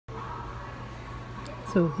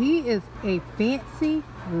So he is a fancy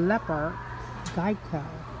leopard Geico.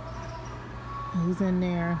 He's in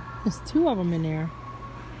there. There's two of them in there.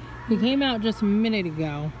 He came out just a minute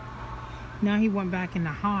ago. Now he went back into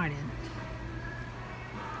hiding.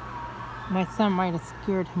 My son might have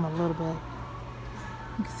scared him a little bit.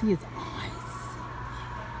 You can see his eyes.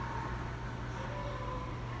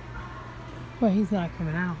 But he's not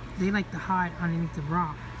coming out. They like to hide underneath the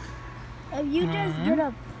rock. If you just get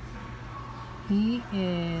up. He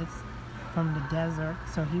is from the desert,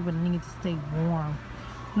 so he would need to stay warm.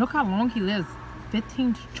 Look how long he lives.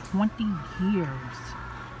 15 to 20 years.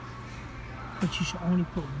 But you should only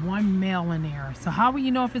put one male in there. So how will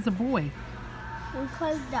you know if it's a boy?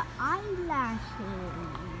 Because the eyelashes.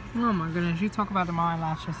 Oh my goodness, you talk about the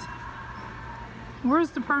eyelashes.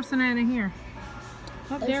 Where's the person in here?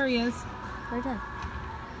 Oh, there he is. Right there.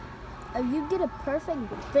 If you get a perfect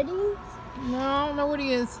fitting. No, I don't know what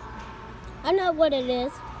he is. I know what it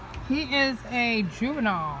is. He is a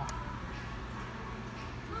juvenile.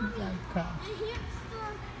 Mommy, a hamster,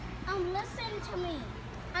 listen to me.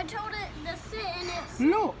 I told it to sit and it sit.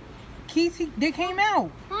 Look, Keith, they came out.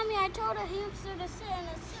 Mommy, I told a hamster to sit and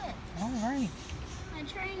it sit. All right. I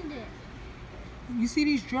trained it. You see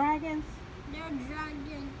these dragons? They're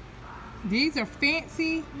dragons. These are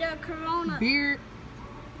fancy, They're Corona.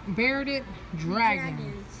 bearded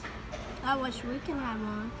dragons. I wish we can have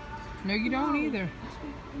one. No, you don't either.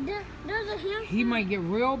 There's a hamster. He might get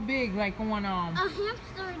real big, like on A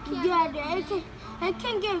hamster can. Yeah, it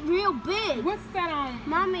can get real big. What's that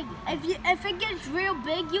Mommy, if it gets real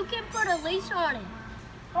big, you can put a leash on it.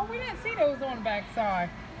 Oh, we didn't see those on the back side.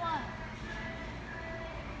 What?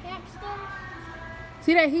 Hamster?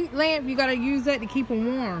 See that heat lamp? You gotta use that to keep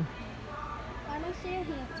them warm. I don't see a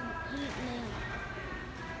hamster heat lamp.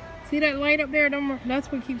 See that light up there?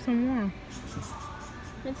 That's what keeps them warm.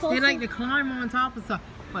 They like to climb on top of stuff.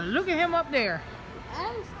 But look at him up there.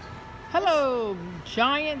 Hello,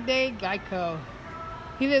 Giant Day Geico.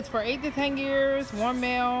 He lives for 8 to 10 years, one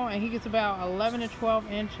male, and he gets about 11 to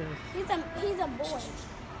 12 inches. He's a boy.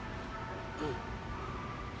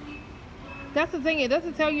 That's the thing. It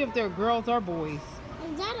doesn't tell you if they're girls or boys.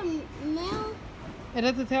 Is that a male? It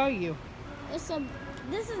doesn't tell you. This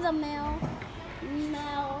is a male.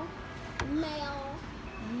 Male.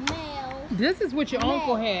 This is what your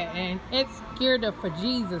uncle had, and it scared the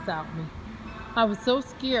bejesus out of me. I was so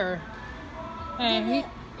scared, and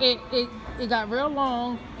it got real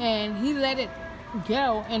long, and he let it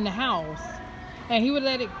go in the house, and he would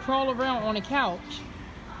let it crawl around on the couch,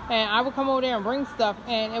 and I would come over there and bring stuff,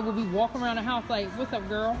 and it would be walking around the house like, "What's up,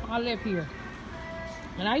 girl? I live here,"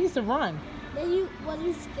 and I used to run. Was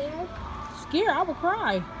you scared? Scared? I would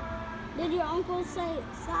cry. Did your uncle say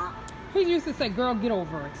stop? He used to say, "Girl, get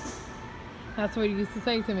over it." That's what he used to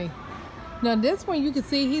say to me. Now this one you can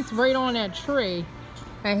see he's right on that tree,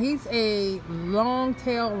 and he's a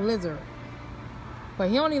long-tailed lizard. But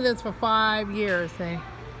he only lives for 5 years.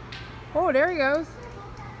 Oh, there he goes.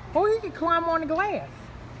 Oh, he can climb on the glass.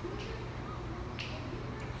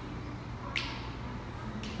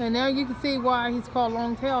 And now you can see why he's called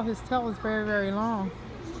long-tail. His tail is very, very long.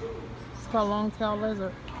 It's called long-tailed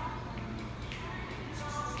lizard.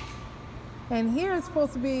 And here is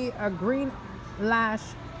supposed to be a green lash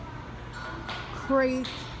crate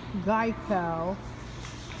Geico.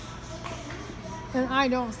 And I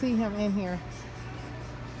don't see him in here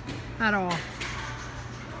at all.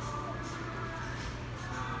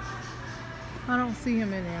 I don't see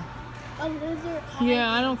him in there. A lizard?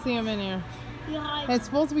 Yeah, I don't see him in there. Yeah. It's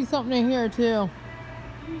supposed to be something in here too.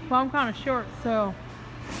 Well, I'm kind of short, so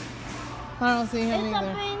I don't see him either.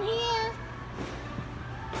 It's up in here.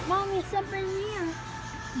 Mommy, it's up in here.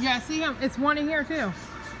 Yeah, I see him. It's one in here too.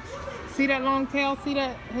 See that long tail? See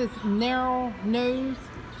that? His narrow nose?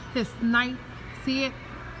 His snipe? See it?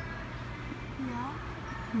 Yeah.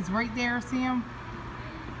 He's right there. See him?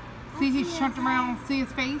 See he's chunked around. See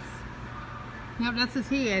his face? Yep, that's his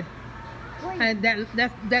head. Wait. And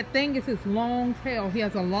that thing is his long tail. He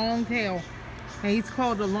has a long tail. And he's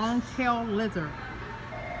called the long-tailed lizard.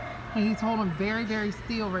 And he's holding very, very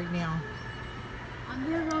still right now. I'm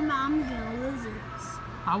getting lizards.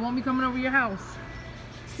 I won't be coming over your house.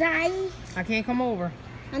 Sorry? I can't come over.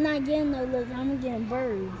 I'm not getting no lizards. I'm getting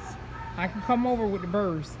birds. I can come over with the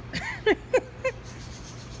birds.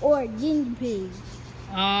 Or guinea pigs.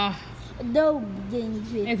 No guinea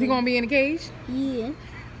pigs. Is he gonna be in a cage? Yeah.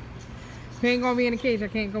 If he ain't gonna be in a cage, I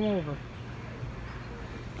can't come over.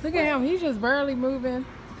 Look at him, he's just barely moving.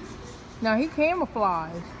 Now he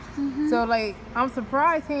camouflaged. So like, I'm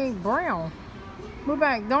surprised he ain't brown. Move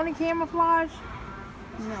back, don't he camouflage?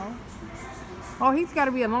 No. Oh, he's got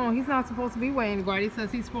to be alone. He's not supposed to be with anybody. He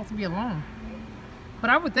says he's supposed to be alone. But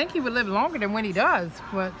I would think he would live longer than when he does.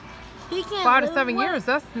 But He can't 5 to live 7 with- years,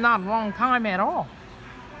 that's not a long time at all.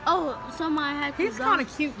 Oh, somebody had to He's go. kind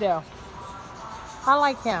of cute though. I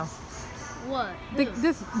like him. What?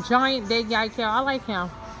 This giant dead guy cow, I like him.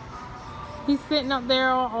 He's sitting up there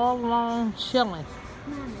all alone, chilling.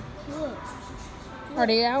 Mommy, look. Are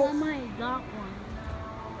they out? Somebody got one.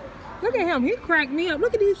 Look at him. He cracked me up.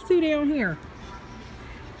 Look at these two down here.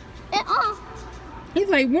 He's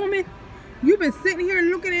like, woman, you've been sitting here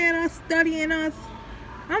looking at us, studying us.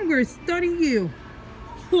 I'm going to study you.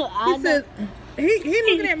 He said, he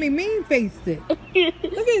looking at me mean-faced it. Look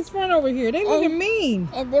at his friend over here. They looking mean.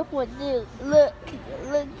 And this one, dude,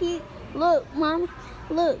 look, Mom,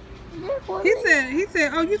 look. He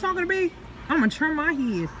said, oh, you talking to me? I'm going to turn my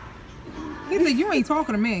head. He said, you ain't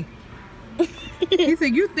talking to me. He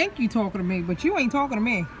said, you think you talking to me, but you ain't talking to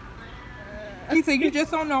me. He said, you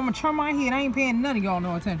just don't know. I'm going to turn my head. I ain't paying none of y'all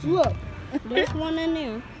no attention. Look, there's one in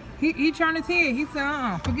there. He turned his head. He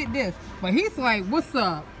said, forget this. But he's like, what's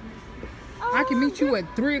up? I can meet you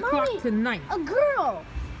at 3 o'clock Mommy, tonight. A girl.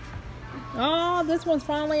 Oh, this one's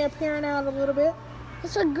finally appearing out a little bit.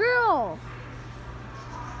 It's a girl.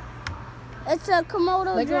 It's a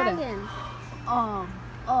Komodo Let go of that. dragon.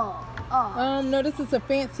 No, this is a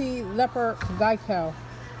fancy leopard gecko.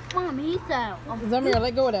 Mom, he's a. Zamir,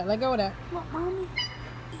 let go of that. Let go of that. What, Mommy?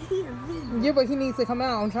 He's a zebra. Yeah, but he needs to come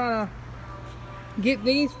out. I'm trying to get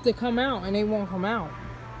these to come out, and they won't come out.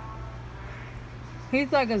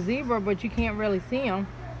 He's like a zebra, but you can't really see him.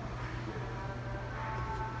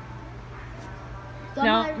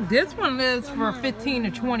 Now, this one lives for 15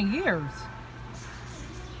 to 20 years.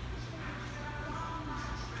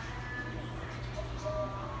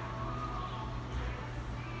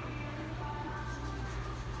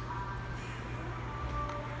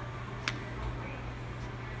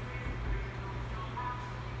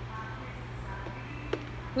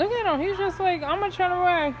 Look at him. He's just like, I'm going to turn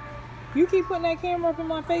away. You keep putting that camera up in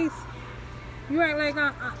my face. You act like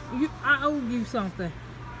I owe you something.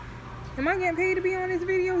 Am I getting paid to be on this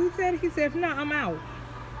video? He said, if not, I'm out.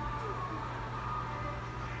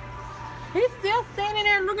 He's still standing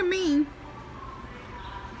there looking mean.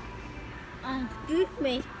 Excuse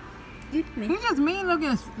me. Excuse me. He's just mean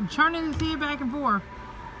looking, turning his head back and forth.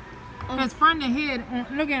 His friend the head,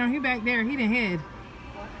 look at him, he back there, he the head.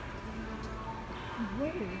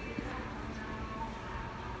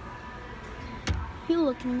 He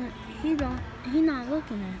looking at. He not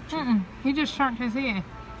looking at you. He just turned his head.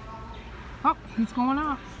 Oh, he's going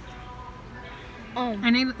up.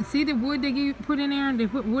 And they see the wood they put in there, and they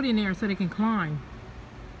put wood in there so they can climb.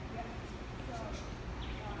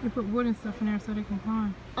 They put wood and stuff in there so they can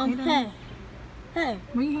climb. Hey.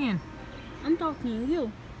 Where your hand? I'm talking to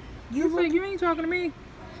you. You said you ain't talking to me.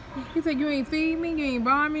 He said you ain't feed me, you ain't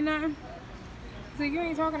buy me nothing. He said you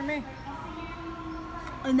ain't talking to me.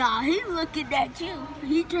 Nah, he's looking at you.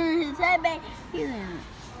 He turned his head back. He's in.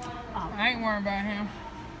 I ain't worried about him.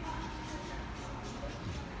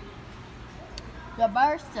 The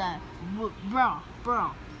bird said, bro,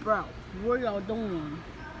 what y'all doing?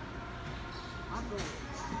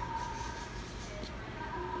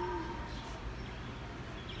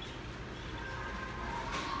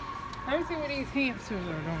 Let me see what these hamsters are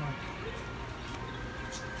doing.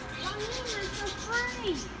 Mommy, it's for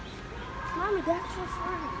free. Mommy, that's for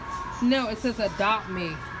free. No, it says adopt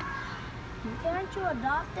me. Can't you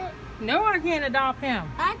adopt it? No, I can't adopt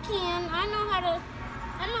him. I can. I know how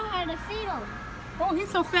to feed him. Oh, he's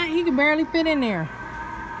so fat he can barely fit in there.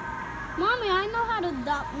 Mommy, I know how to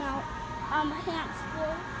adopt now.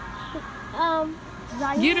 Hamster.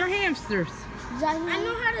 Get her hamsters. I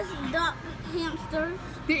know how to adopt hamsters.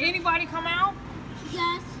 Did anybody come out?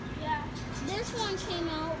 Yes. Yeah. This one came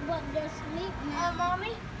out, but they're asleep now.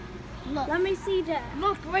 Mommy? Look. Let me see that.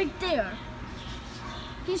 Look right there.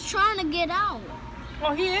 He's trying to get out.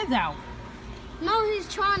 Oh, he is out. No, he's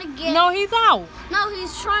trying to get. No, he's out. No,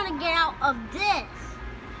 he's trying to get out of this.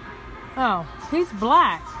 Oh, he's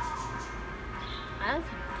black. I can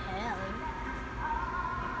tell.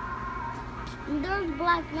 And there's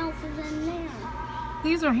black mouses in there.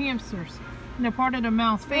 These are hamsters. They're part of the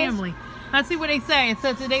mouse family. Let's see what they say. It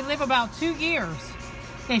says that they live about 2 years.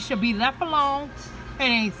 They should be left alone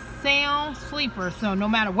and a sound sleeper. So no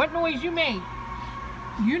matter what noise you make,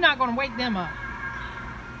 you're not going to wake them up.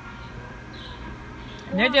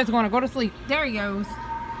 They're just going to go to sleep. There he goes.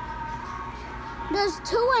 There's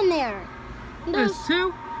 2 in there. There's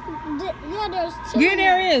 2? Yeah, there's 2. Yeah,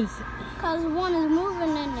 there is. Because one is moving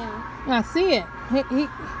in there. I see it.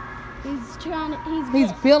 He's trying to.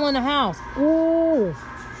 He's building a house. Ooh.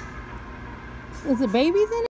 Is it babies in it?